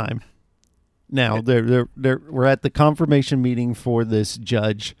 confirmation time. Now we're at the confirmation meeting for this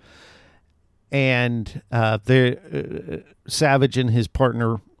judge, and Savage and his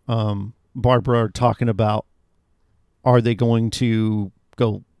partner Barbara are talking about, are they going to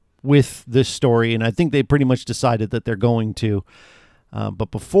go with this story? And I think they pretty much decided that they're going to.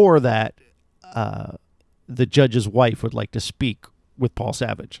 But before that, the judge's wife would like to speak with Paul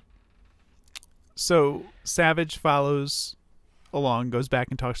Savage. So Savage follows along, goes back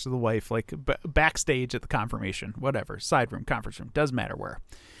and talks to the wife, like backstage at the confirmation, whatever, side room, conference room, doesn't matter where.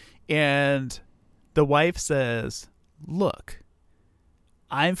 And the wife says, look,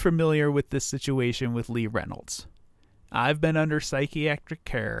 I'm familiar with this situation with Lee Reynolds. I've been under psychiatric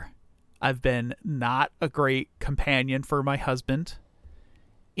care. I've been not a great companion for my husband.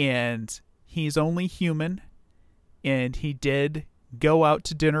 And he's only human. And he did go out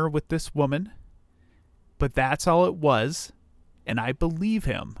to dinner with this woman. But that's all it was. And I believe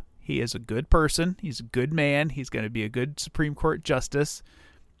him. He is a good person. He's a good man. He's going to be a good Supreme Court justice.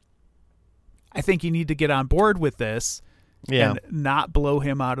 I think you need to get on board with this and not blow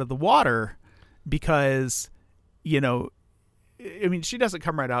him out of the water because, you know, I mean, she doesn't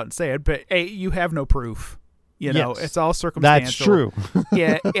come right out and say it, but hey, you have no proof. You know, Yes. it's all circumstantial. That's true.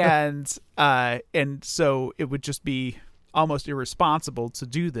 Yeah, and so it would just be almost irresponsible to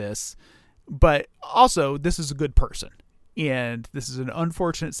do this. But also, this is a good person. And this is an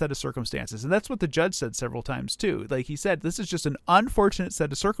unfortunate set of circumstances. And that's what the judge said several times, too. Like he said, this is just an unfortunate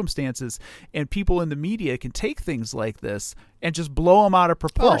set of circumstances. And people in the media can take things like this and just blow them out of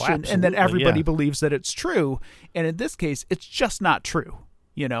proportion. And then everybody believes that it's true. And in this case, it's just not true,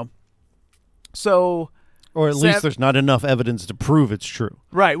 you know? So... Or at least there's not enough evidence to prove it's true.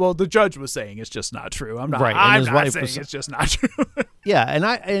 Right. Well, the judge was saying it's just not true. I'm not, Right, and I'm his not wife saying was- it's just not true. Yeah,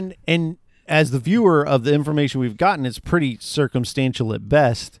 and as the viewer of the information we've gotten, it's pretty circumstantial at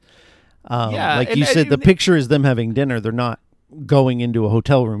best. Yeah, like and- you said, the and- picture is them having dinner. They're not going into a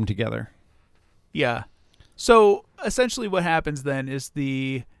hotel room together. Yeah. So essentially what happens then is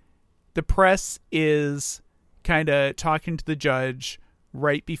the press is kind of talking to the judge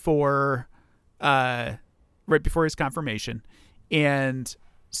right before his confirmation, and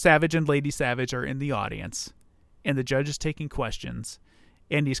Savage and Lady Savage are in the audience, and the judge is taking questions,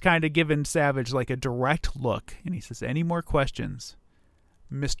 and he's kind of giving Savage like a direct look, and he says, any more questions?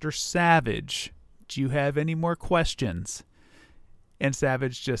 Mr. Savage, do you have any more questions? And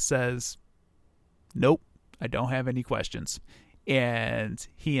Savage just says, nope, I don't have any questions. And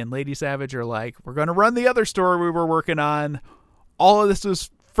he and Lady Savage are like, we're going to run the other story we were working on. All of this was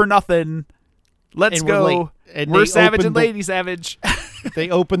for nothing. Let's And we're go. late. And We're they Savage and opened the- Lady Savage. They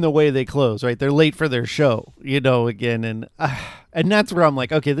open the way they close, right? They're late for their show, you know, again. And that's where I'm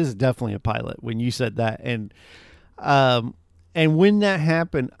like, okay, this is definitely a pilot when you said that. And when that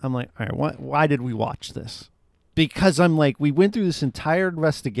happened, I'm like, all right, why did we watch this? Because I'm like, we went through this entire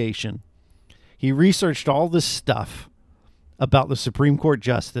investigation. He researched all this stuff about the Supreme Court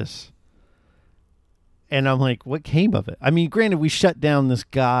justice. And I'm like, what came of it? I mean, granted, we shut down this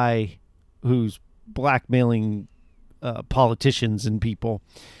guy who's blackmailing politicians and people.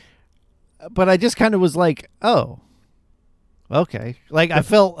 But I just kind of was like, oh, okay. Like, I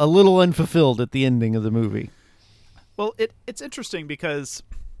felt a little unfulfilled at the ending of the movie. Well, it's interesting because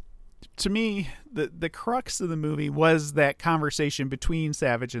to me, the crux of the movie was that conversation between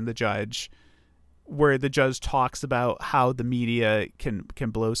Savage and the judge, where the judge talks about how the media can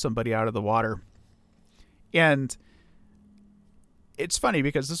blow somebody out of the water. And it's funny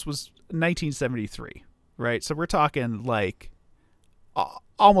because this was 1973, right? So we're talking like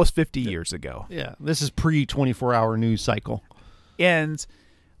almost 50 years ago. Yeah, this is pre-24-hour news cycle. And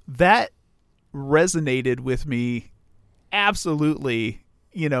that resonated with me absolutely,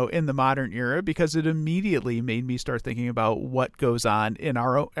 you know, in the modern era, because it immediately made me start thinking about what goes on in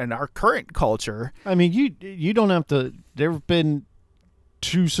our current culture. I mean, you don't have to. There have been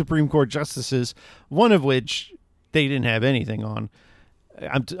 2 Supreme Court justices, one of which they didn't have anything on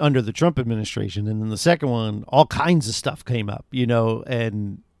under the Trump administration, and then the second one, all kinds of stuff came up, you know,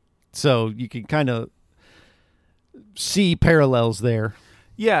 and so you can kind of see parallels there.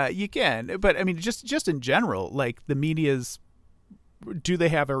 Yeah, you can. But I mean, just in general, like the media's, do they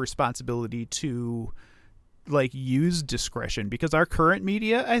have a responsibility to like use discretion? Because our current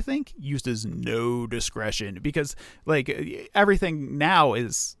media, I think, uses no discretion, because like everything now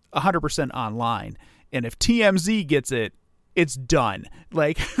is 100% online. And if TMZ gets it, it's done.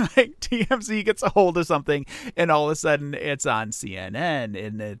 Like TMZ gets a hold of something, and all of a sudden it's on CNN,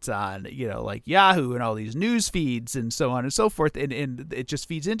 and it's on, like Yahoo and all these news feeds and so on and so forth, and it just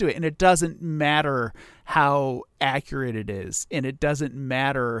feeds into it. And it doesn't matter how accurate it is, and it doesn't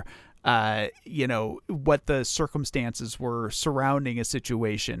matter what the circumstances were surrounding a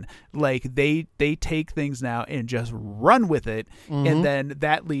situation. Like they take things now and just run with it, and then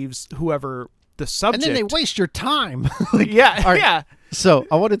that leaves whoever the subject. And then they waste your time. Yeah. So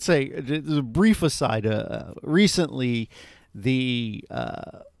I want to say, there's a brief aside. Recently, the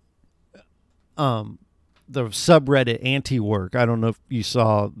subreddit Anti-Work, I don't know if you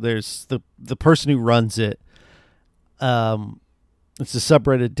saw, there's the person who runs it. It's a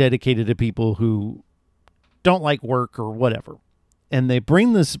subreddit dedicated to people who don't like work or whatever. And they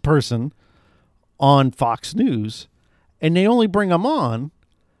bring this person on Fox News, and they only bring them on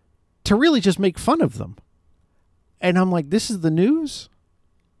to really just make fun of them. And I'm like, this is the news?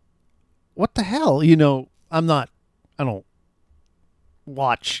 What the hell? I don't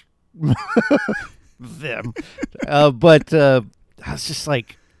watch them. But I was just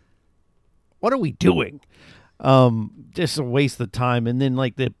like, what are we doing? Just a waste of time. And then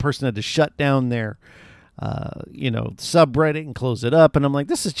like the person had to shut down their subreddit and close it up. And I'm like,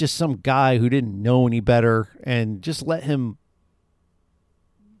 this is just some guy who didn't know any better, and just let him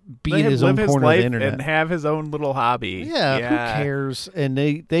be in his own corner of the internet and have his own little hobby. Yeah, who cares? And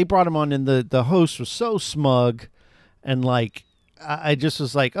they brought him on, and the host was so smug, and like I just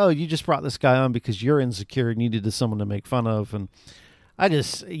was like, oh, you just brought this guy on because you're insecure and needed someone to make fun of. And I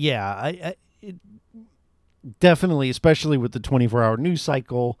just definitely, especially with the 24-hour news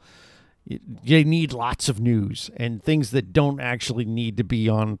cycle, you need lots of news, and things that don't actually need to be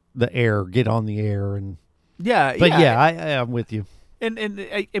on the air get on the air. And I'm with you. And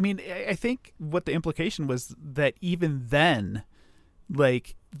I mean, I think what the implication was that even then,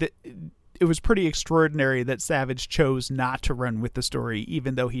 like, it was pretty extraordinary that Savage chose not to run with the story,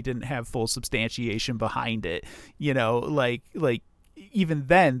 even though he didn't have full substantiation behind it. Like even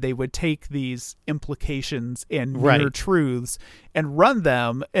then they would take these implications and mere truths and run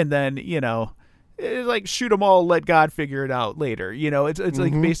them, and then, like, shoot them all, let God figure it out later. It's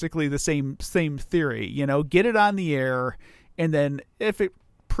like basically the same theory, get it on the air. And then if it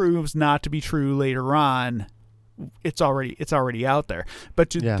proves not to be true later on, it's already out there. But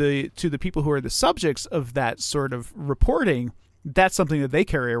to the people who are the subjects of that sort of reporting, that's something that they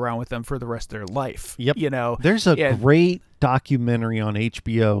carry around with them for the rest of their life. Yep. There's a great documentary on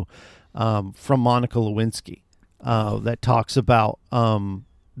HBO from Monica Lewinsky that talks about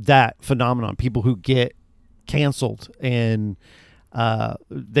that phenomenon, people who get canceled, and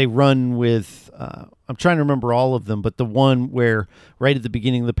they run with I'm trying to remember all of them, but the one where right at the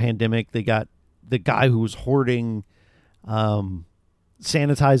beginning of the pandemic, they got the guy who was hoarding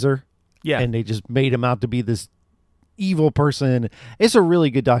sanitizer, and they just made him out to be this evil person. It's a really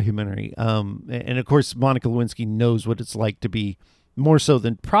good documentary, and of course Monica Lewinsky knows what it's like to be, more so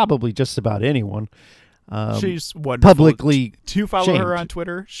than probably just about anyone, she's wonderful. Publicly to follow shamed. her on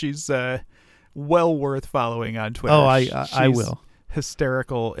Twitter. She's well worth following on Twitter. Oh, I will.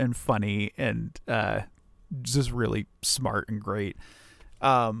 Hysterical and funny, and just really smart and great.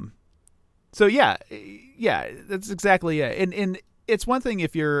 So yeah, that's exactly it. And it's one thing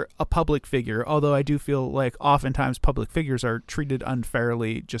if you're a public figure, although I do feel like oftentimes public figures are treated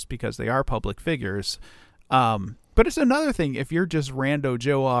unfairly just because they are public figures. But it's another thing if you're just rando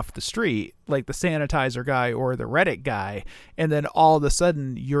Joe off the street, like the sanitizer guy or the Reddit guy, and then all of a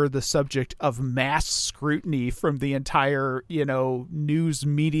sudden you're the subject of mass scrutiny from the entire, news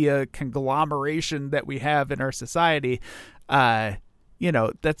media conglomeration that we have in our society.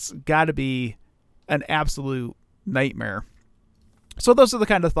 That's got to be an absolute nightmare. So those are the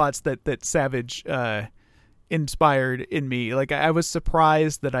kind of thoughts that Savage inspired in me. Like, I was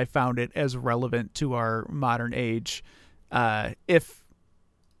surprised that I found it as relevant to our modern age, even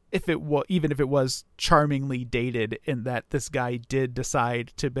if it was charmingly dated, in that this guy did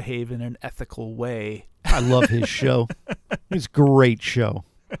decide to behave in an ethical way. I love his show. It's a great show.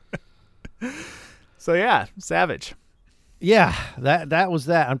 So yeah, Savage. Yeah, that was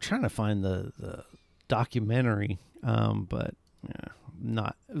that. I'm trying to find the documentary, but yeah,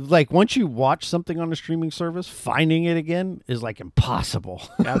 not like, once you watch something on a streaming service, finding it again is like impossible.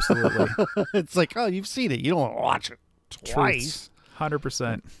 Absolutely. It's like, oh, you've seen it, you don't want to watch it twice.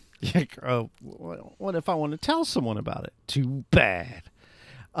 100%. What if I want to tell someone about it? Too bad.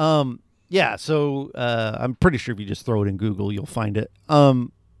 Yeah, so I'm pretty sure if you just throw it in Google, you'll find it. So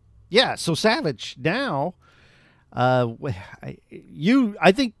Savage now, I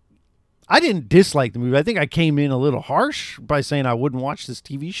I didn't dislike the movie. I think I came in a little harsh by saying I wouldn't watch this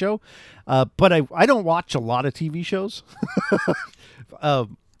TV show. But I don't watch a lot of TV shows.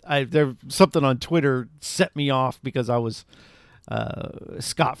 There something on Twitter set me off because I was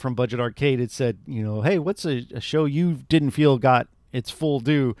Scott from Budget Arcade had said, hey, what's a show you didn't feel got its full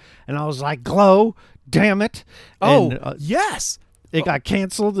due? And I was like, Glow, damn it. Oh, And, yes. it got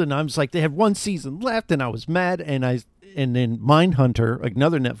canceled, and I was like, they had one season left, and I was mad. And then Mindhunter,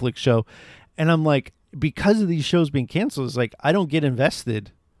 another Netflix show, and I'm like, because of these shows being canceled, it's like I don't get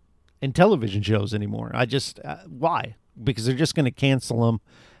invested in television shows anymore. I just why? Because they're just going to cancel them,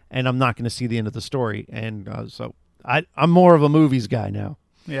 and I'm not going to see the end of the story. And so I'm more of a movies guy now.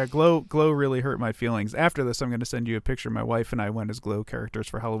 Yeah, Glow really hurt my feelings. After this, I'm going to send you a picture. My wife and I went as Glow characters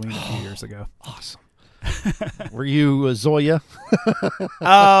for Halloween a few years ago. Awesome. Were you Zoya?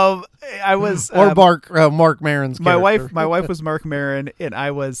 I was or Mark Maron's character? My wife was Mark Maron, and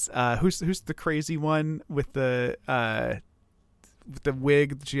I was who's the crazy one with the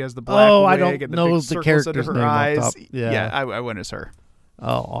wig? She has the black wig. I don't and the know big the circles character's under her name off eyes. top. Yeah, I went as her.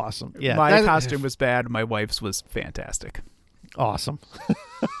 Oh, awesome. Yeah, my costume was bad. My wife's was fantastic. Awesome.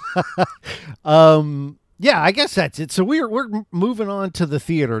 Yeah, I guess that's it. So we're moving on to the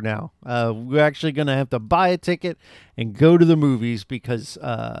theater now. We're actually going to have to buy a ticket and go to the movies because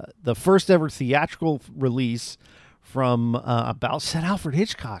the first ever theatrical release from about said Alfred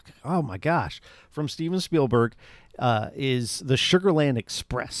Hitchcock. Oh my gosh, from Steven Spielberg is the Sugarland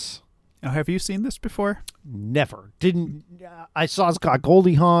Express. Now, have you seen this before? Never. Didn't. I saw Scott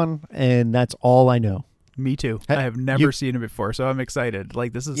Goldie Hawn, and that's all I know. Me too. I have never seen it before, so I'm excited.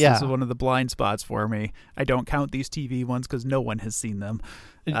 Like this is one of the blind spots for me. I don't count these TV ones because no one has seen them.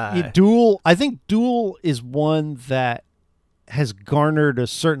 Duel. I think Duel is one that has garnered a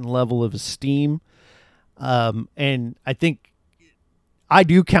certain level of esteem, and I think I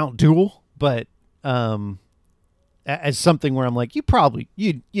do count Duel, but as something where I'm like,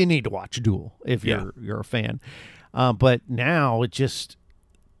 you need to watch Duel if you're a fan. But now it just.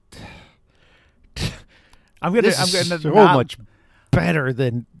 I'm gonna so much better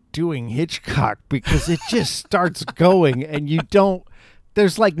than doing Hitchcock because it just starts going and you don't.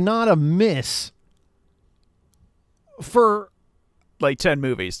 There's like not a miss for like 10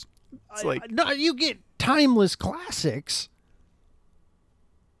 movies. It's like no, you get timeless classics.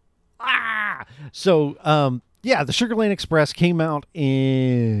 So the Sugarland Express came out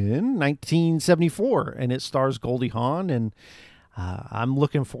in 1974 and it stars Goldie Hawn and I'm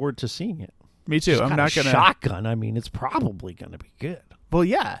looking forward to seeing it. Me too. I'm not gonna shotgun. I mean, it's probably gonna be good. Well,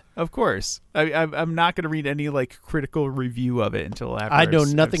 yeah, of course. I'm not gonna read any like critical review of it until after. I know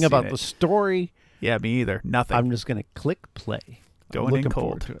nothing about the story. Yeah, me either. Nothing. I'm just gonna click play. Going in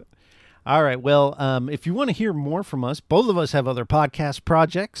cold. To it. All right. Well, if you want to hear more from us, both of us have other podcast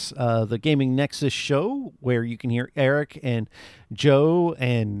projects. The Gaming Nexus show, where you can hear Eric and Joe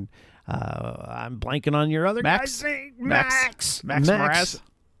and I'm blanking on your other Max. Max Mraz.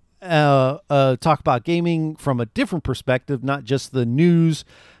 Talk about gaming from a different perspective, not just the news,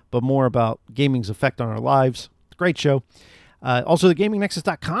 but more about gaming's effect on our lives. Great show. Also,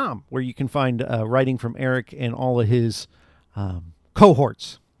 thegamingnexus.com, where you can find writing from Eric and all of his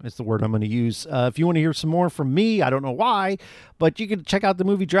cohorts. That's the word I'm going to use. If you want to hear some more from me, I don't know why, but you can check out the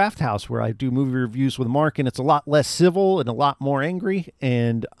movie Draft House, where I do movie reviews with Mark, and it's a lot less civil and a lot more angry,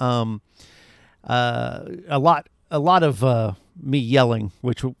 and a lot of me yelling,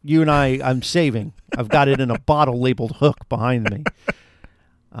 which you and I'm saving. I've got it in a bottle labeled Hook behind me,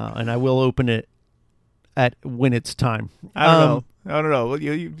 and I will open it when it's time. I don't know. Well,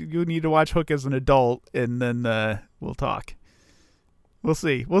 you need to watch Hook as an adult, and then we'll talk. We'll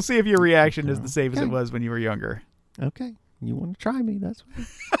see. We'll see if your reaction is the same as it was when you were younger. Okay, you want to try me? That's fine.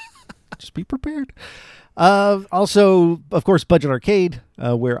 Just be prepared. Also, of course, Budget Arcade,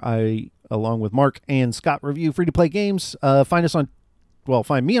 where I, along with Mark and Scott, review free-to-play games. Find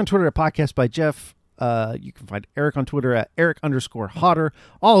me on Twitter at Podcast by Jeff. You can find Eric on Twitter at Eric_Hodder.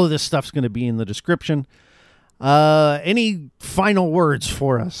 All of this stuff's going to be in the description. Any final words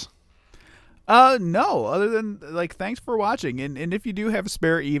for us? No, other than like, thanks for watching. And if you do have a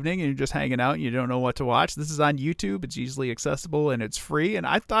spare evening and you're just hanging out and you don't know what to watch, this is on YouTube. It's easily accessible and it's free. And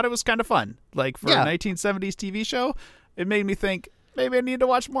I thought it was kind of fun. Like for a 1970s TV show, it made me think maybe I need to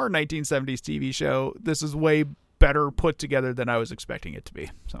watch more 1970s TV show. This is way better put together than I was expecting it to be.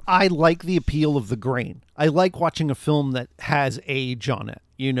 So I like the appeal of the grain. I like watching a film that has age on it,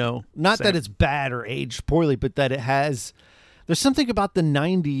 not Same. that it's bad or aged poorly, but that it has. There's something about the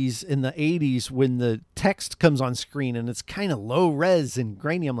 90s and the 80s when the text comes on screen and it's kind of low res and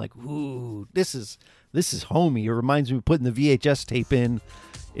grainy. I'm like, ooh, this is homey. It reminds me of putting the VHS tape in,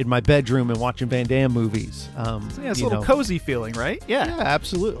 in my bedroom and watching Van Damme movies. Yeah, it's a little cozy feeling, right? Yeah,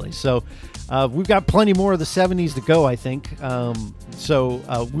 absolutely. So we've got plenty more of the 70s to go, I think.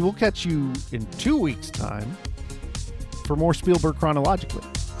 So we will catch you in 2 weeks' time for more Spielberg Chronologically.